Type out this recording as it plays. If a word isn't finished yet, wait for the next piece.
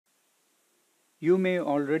You may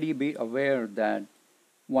already be aware that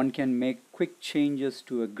one can make quick changes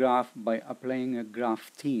to a graph by applying a graph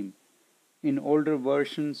theme. In older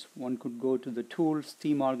versions, one could go to the Tools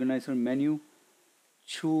Theme Organizer menu,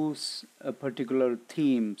 choose a particular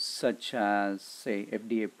theme such as, say,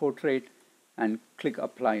 FDA Portrait, and click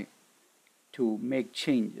Apply to make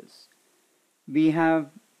changes. We have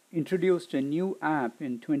introduced a new app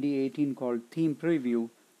in 2018 called Theme Preview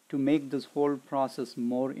to make this whole process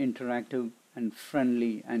more interactive and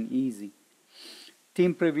friendly and easy.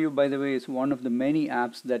 Theme Preview, by the way, is one of the many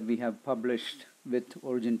apps that we have published with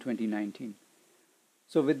Origin 2019.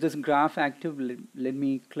 So with this graph active, let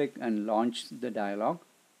me click and launch the dialog.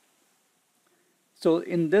 So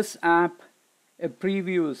in this app, a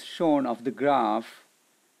preview is shown of the graph,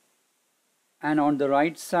 and on the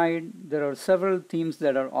right side, there are several themes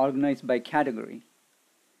that are organized by category.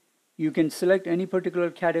 You can select any particular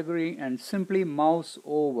category and simply mouse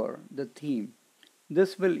over the theme.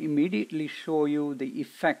 This will immediately show you the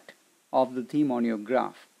effect of the theme on your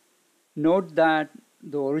graph. Note that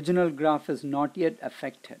the original graph is not yet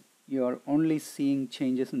affected. You are only seeing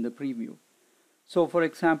changes in the preview. So for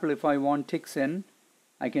example, if I want ticks in,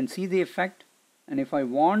 I can see the effect, and if I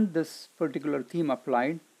want this particular theme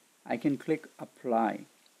applied, I can click Apply.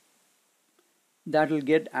 That will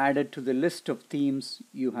get added to the list of themes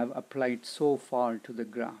you have applied so far to the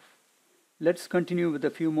graph. Let's continue with a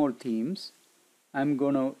few more themes. I'm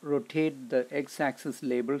going to rotate the x-axis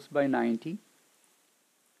labels by 90.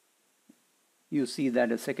 You see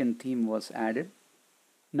that a second theme was added.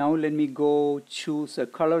 Now let me go choose a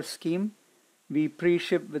color scheme. We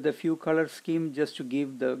pre-ship with a few color schemes just to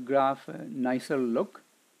give the graph a nicer look.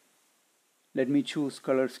 Let me choose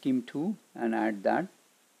color scheme 2 and add that.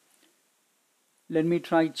 Let me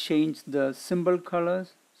try change the symbol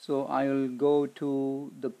colors. So I will go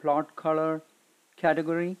to the plot color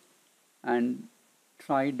category and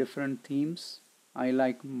try different themes. I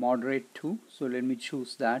like moderate 2, so let me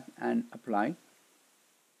choose that and apply.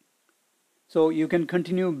 So you can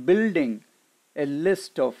continue building a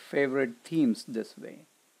list of favorite themes this way.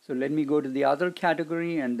 So let me go to the other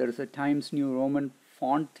category, and there is a Times New Roman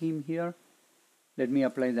font theme here. Let me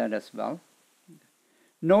apply that as well.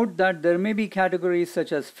 Note that there may be categories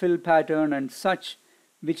such as fill pattern and such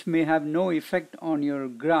which may have no effect on your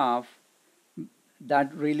graph.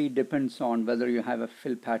 That really depends on whether you have a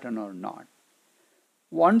fill pattern or not.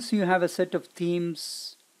 Once you have a set of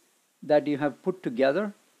themes that you have put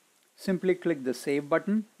together, simply click the Save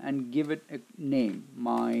button and give it a name,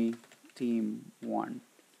 My Theme 1,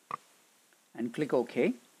 and click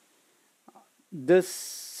OK. This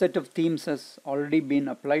set of themes has already been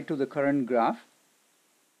applied to the current graph,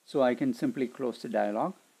 so I can simply close the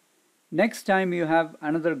dialog. Next time you have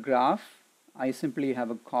another graph, I simply have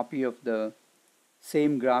a copy of the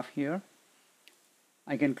same graph here.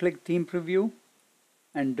 I can click Theme Preview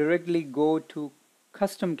and directly go to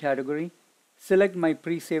Custom Category, select my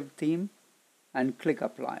pre-saved theme, and click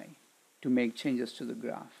Apply to make changes to the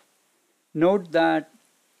graph. Note that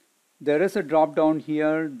there is a drop down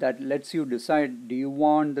here that lets you decide, do you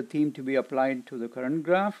want the theme to be applied to the current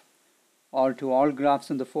graph or to all graphs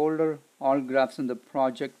in the folder, all graphs in the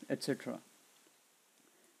project, etc.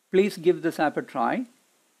 Please give this app a try,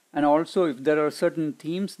 and also if there are certain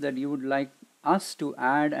themes that you would like us to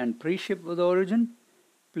add and pre-ship with Origin,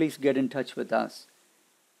 please get in touch with us.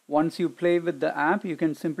 Once you play with the app, you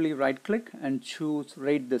can simply right-click and choose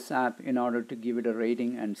Rate this app in order to give it a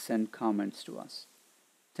rating and send comments to us.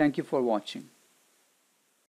 Thank you for watching.